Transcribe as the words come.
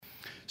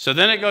So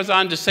then it goes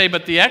on to say,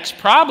 but the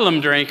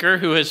ex-problem drinker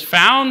who has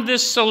found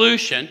this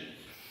solution,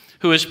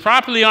 who is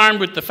properly armed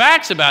with the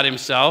facts about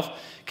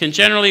himself, can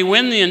generally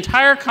win the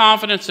entire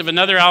confidence of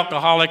another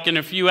alcoholic in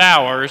a few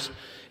hours.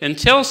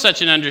 Until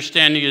such an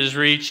understanding is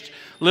reached,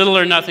 little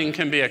or nothing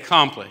can be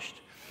accomplished.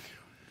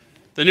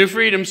 The New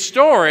Freedom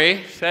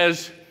story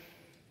says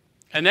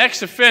an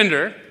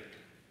ex-offender,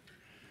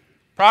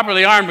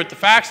 properly armed with the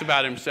facts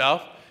about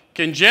himself,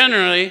 can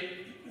generally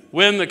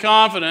win the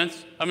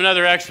confidence of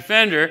another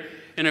ex-offender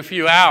in a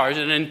few hours.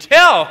 And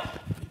until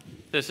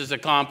this is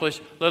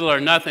accomplished, little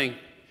or nothing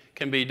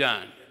can be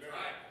done.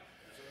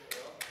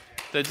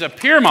 It's a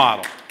peer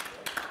model.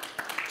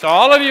 So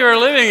all of you are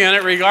living in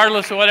it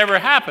regardless of whatever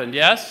happened,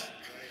 yes?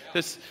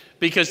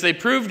 Because they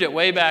proved it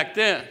way back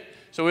then.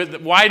 So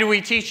why do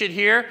we teach it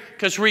here?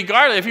 Because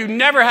regardless, if you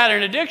never had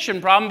an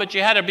addiction problem, but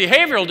you had a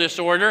behavioral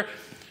disorder,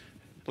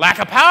 lack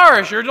of power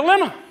is your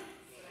dilemma.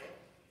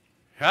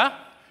 Yeah?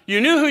 You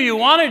knew who you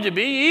wanted to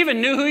be. You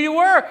even knew who you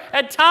were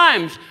at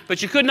times.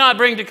 But you could not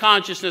bring to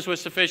consciousness with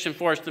sufficient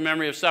force the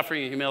memory of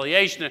suffering and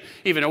humiliation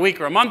even a week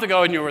or a month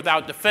ago, and you were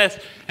without defense,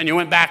 and you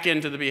went back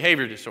into the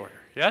behavior disorder.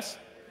 Yes?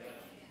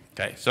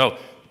 Okay, so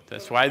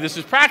that's why this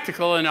is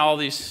practical in all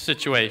these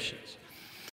situations.